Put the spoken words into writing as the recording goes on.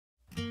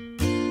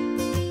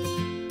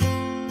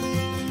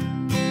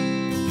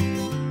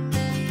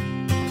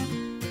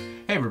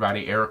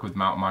everybody, Eric with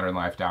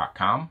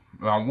MountainModernLife.com.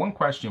 One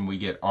question we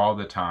get all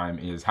the time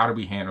is how do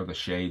we handle the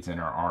shades in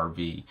our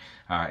RV?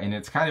 And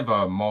it's kind of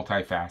a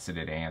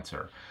multifaceted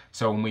answer.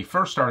 So when we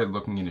first started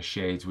looking into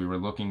shades, we were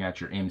looking at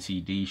your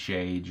MCD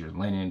shades, your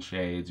linen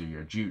shades, or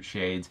your jute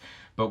shades,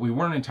 but we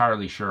weren't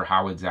entirely sure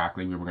how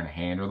exactly we were going to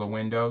handle the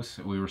windows.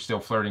 We were still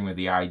flirting with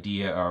the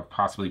idea of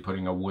possibly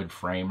putting a wood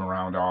frame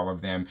around all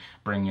of them,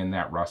 bringing in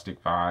that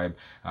rustic vibe,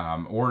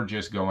 or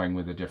just going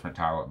with a different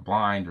tile of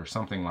blind or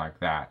something like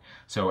that.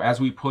 So as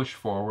we pushed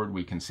forward,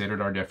 we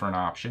considered our different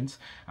options,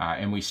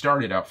 and we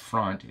started up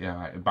front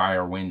by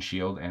our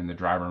windshield and the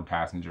driver and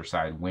passenger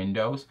side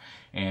windows.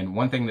 And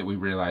one thing that we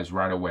realized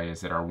right away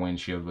is that our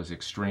windshield was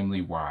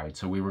extremely wide,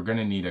 so we were going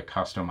to need a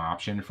custom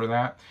option for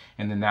that.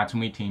 And then that's when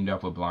we teamed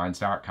up with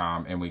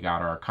blinds.com and we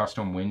got our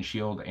custom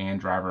windshield and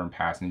driver and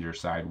passenger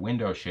side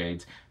window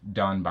shades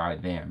done by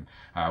them.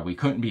 We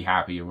couldn't be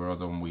happier with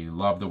them. We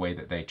loved the way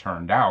that they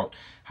turned out.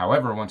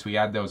 However, once we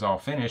had those all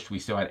finished, we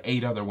still had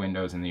 8 other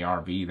windows in the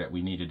RV that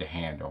we needed to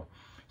handle.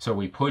 So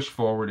we pushed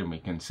forward and we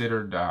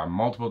considered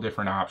multiple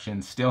different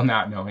options, still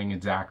not knowing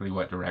exactly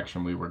what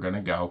direction we were going to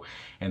go.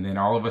 And then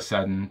all of a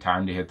sudden,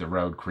 time to hit the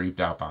road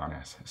creeped up on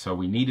us. So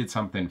we needed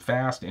something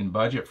fast and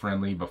budget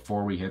friendly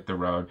before we hit the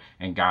road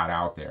and got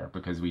out there,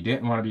 because we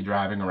didn't want to be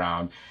driving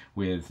around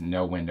with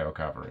no window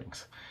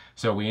coverings.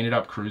 So we ended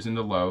up cruising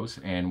to Lowe's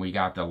and we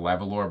got the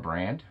Liable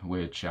brand,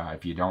 which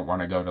if you don't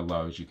want to go to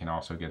Lowe's, you can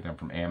also get them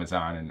from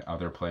Amazon and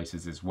other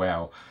places as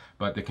well.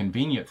 But the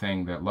convenient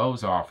thing that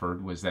Lowe's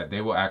offered was that they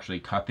will actually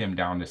cut them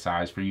down to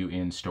size for you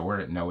in store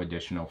at no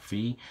additional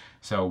fee.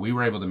 So we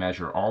were able to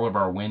measure all of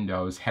our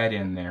windows, head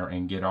in there,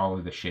 and get all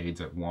of the shades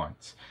at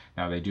once.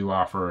 Now they do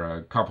offer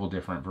a couple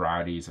different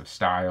varieties of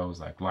styles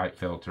like light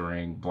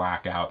filtering,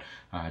 blackout,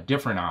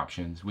 different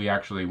options. We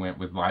actually went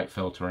with light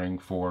filtering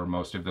for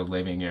most of the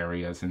living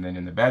areas, and then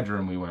in the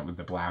bedroom we went with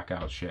the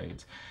blackout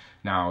shades.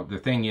 Now the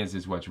thing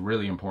is what's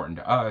really important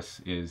to us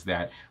is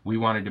that we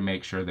wanted to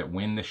make sure that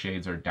when the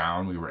shades are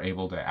down, we were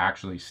able to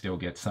actually still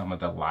get some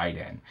of the light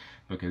in,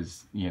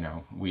 because, you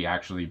know, we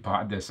actually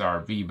bought this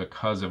RV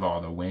because of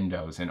all the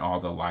windows and all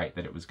the light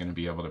that it was going to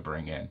be able to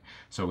bring in.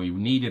 So we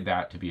needed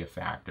that to be a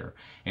factor.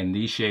 And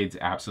these shades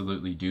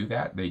absolutely do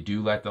that. They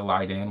do let the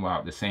light in while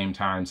at the same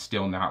time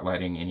still not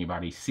letting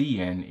anybody see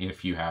in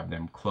if you have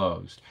them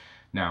closed.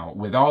 Now,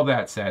 with all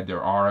that said,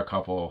 there are a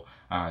couple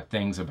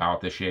things about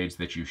the shades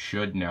that you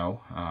should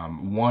know.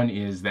 One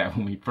is that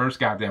when we first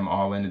got them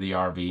all into the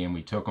RV and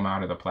we took them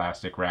out of the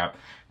plastic wrap,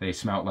 they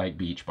smelled like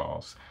beach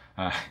balls.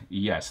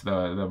 Yes,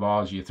 the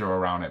balls you throw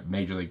around at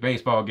Major League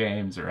Baseball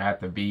games or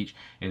at the beach,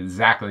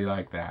 exactly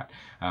like that.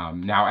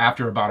 Now,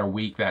 after about a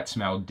week, that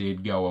smell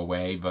did go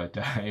away, but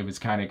it was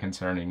kind of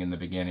concerning in the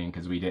beginning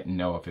because we didn't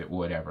know if it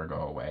would ever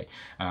go away.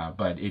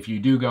 But if you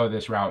do go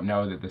this route,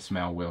 know that the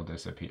smell will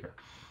disappear.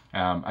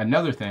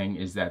 Another thing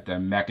is that the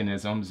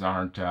mechanisms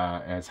aren't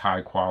as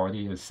high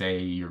quality as, say,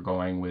 you're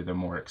going with a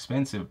more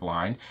expensive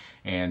blind,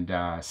 and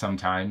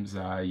sometimes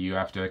you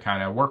have to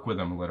kind of work with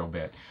them a little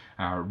bit.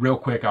 Real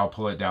quick, I'll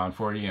pull it down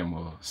for you and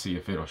we'll see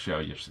if it'll show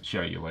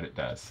you what it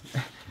does.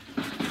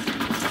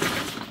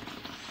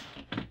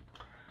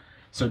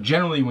 So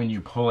generally when you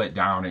pull it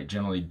down, it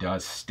generally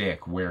does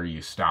stick where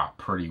you stop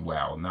pretty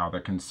well. Now the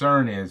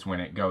concern is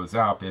when it goes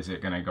up, is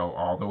it going to go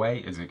all the way?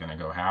 Is it going to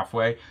go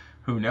halfway?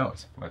 Who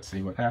knows? Let's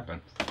see what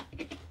happens.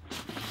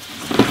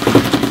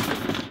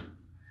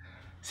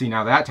 See,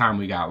 now that time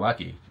we got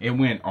lucky. It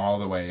went all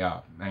the way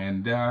up.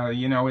 And,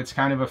 you know, it's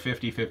kind of a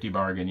 50-50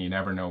 bargain. You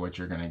never know what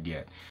you're going to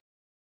get.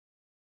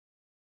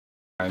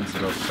 And so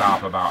it'll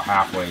stop about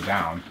halfway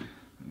down,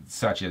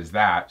 such as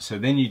that. So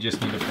then you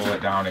just need to pull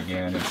it down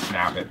again and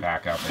snap it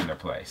back up into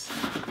place.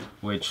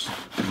 Which,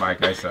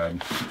 like I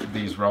said,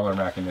 these roller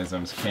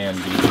mechanisms can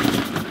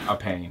be a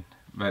pain.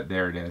 But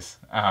there it is.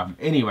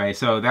 Anyway,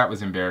 so that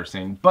was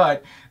embarrassing.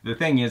 But the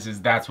thing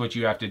is that's what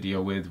you have to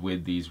deal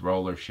with these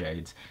roller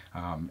shades.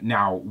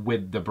 Now,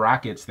 with the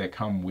brackets that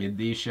come with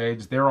these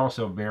shades, they're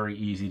also very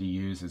easy to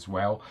use as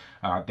well.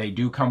 They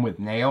do come with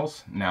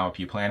nails. Now, if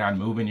you plan on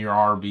moving your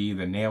RV,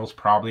 the nails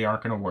probably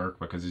aren't going to work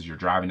because as you're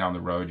driving down the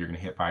road, you're going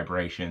to hit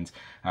vibrations,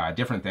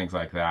 different things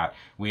like that.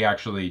 We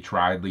actually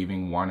tried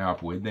leaving one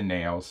up with the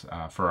nails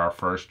for our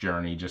first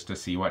journey just to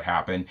see what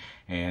happened,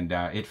 and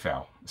it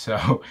fell.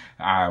 So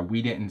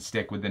we didn't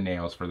stick with the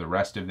nails for the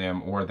rest of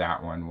them or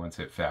that one once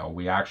it fell.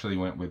 We actually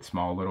went with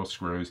small little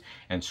screws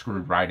and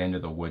screwed right into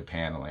the wood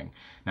paneling.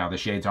 Now the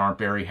shades aren't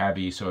very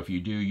heavy, so if you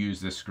do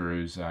use the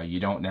screws, you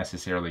don't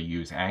necessarily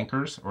use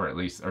anchors, or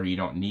you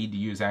don't need to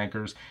use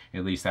anchors.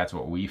 At least that's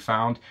what we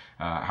found.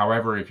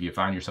 However, if you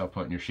find yourself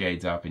putting your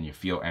shades up and you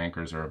feel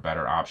anchors are a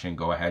better option,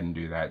 go ahead and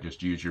do that.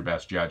 Just use your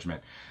best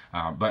judgment.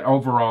 But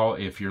overall,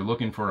 if you're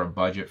looking for a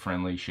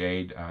budget-friendly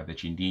shade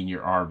that you need in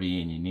your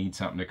RV and you need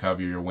something to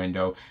cover your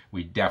window,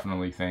 we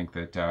definitely think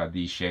that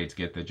these shades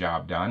get the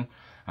job done.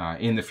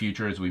 In the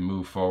future, as we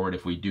move forward,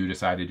 if we do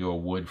decide to do a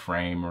wood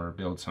frame or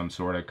build some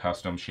sort of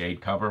custom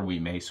shade cover, we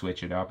may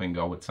switch it up and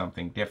go with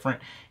something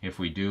different. If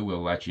we do,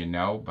 we'll let you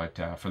know, but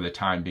for the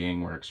time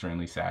being, we're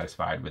extremely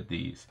satisfied with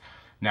these.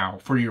 Now,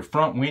 for your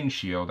front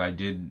windshield, I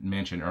did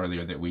mention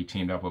earlier that we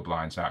teamed up with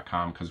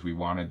Blinds.com because we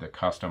wanted the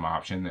custom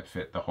option that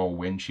fit the whole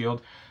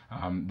windshield.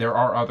 There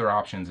are other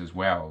options as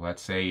well.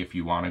 Let's say if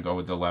you want to go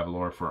with the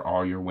leveler for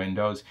all your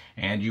windows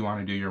and you want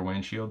to do your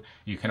windshield,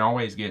 you can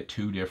always get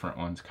 2 different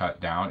ones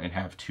cut down and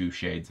have 2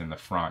 shades in the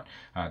front.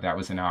 That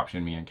was an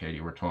option me and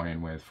Katie were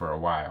toying with for a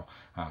while.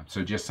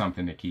 So just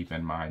something to keep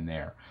in mind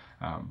there.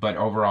 But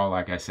overall,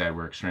 like I said,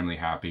 we're extremely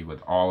happy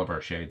with all of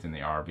our shades in the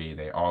RV.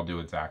 They all do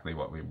exactly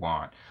what we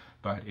want.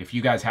 But if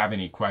you guys have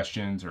any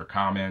questions or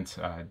comments,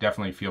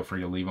 definitely feel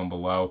free to leave them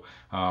below.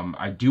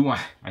 I do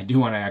want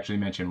to actually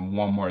mention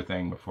one more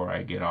thing before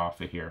I get off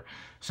of here.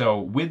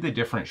 So with the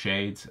different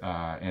shades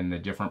and the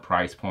different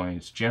price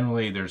points,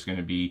 generally there's going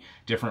to be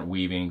different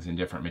weavings and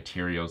different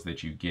materials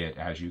that you get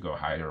as you go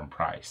higher in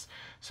price.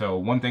 So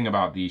one thing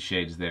about these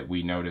shades that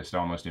we noticed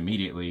almost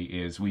immediately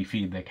is we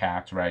feed the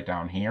cats right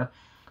down here.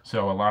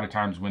 So a lot of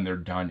times when they're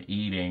done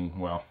eating,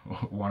 well,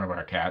 one of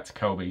our cats,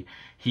 Kobe,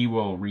 he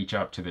will reach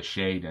up to the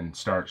shade and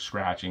start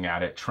scratching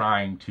at it,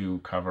 trying to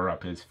cover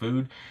up his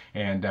food.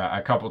 And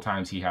a couple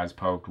times he has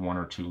poked 1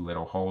 or 2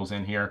 little holes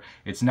in here.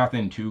 It's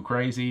nothing too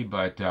crazy,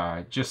 but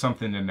just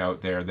something to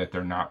note there that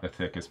they're not the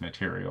thickest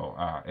material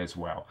as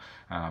well.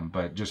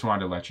 But just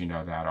wanted to let you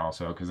know that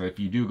also, because if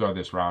you do go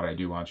this route, I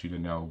do want you to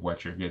know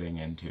what you're getting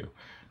into.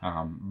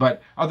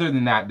 But other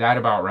than that, that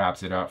about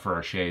wraps it up for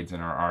our shades in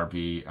our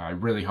RV. I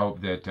really hope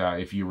that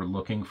if you were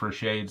looking for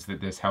shades, that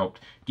this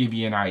helped give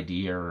you an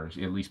idea or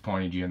at least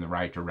pointed you in the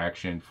right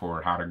direction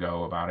for how to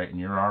go about it in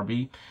your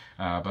RV.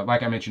 But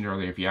like I mentioned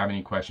earlier, if you have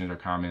any questions or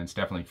comments,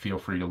 definitely feel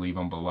free to leave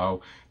them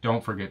below.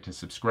 Don't forget to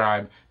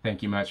subscribe.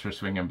 Thank you much for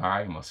swinging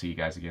by, and we'll see you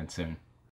guys again soon.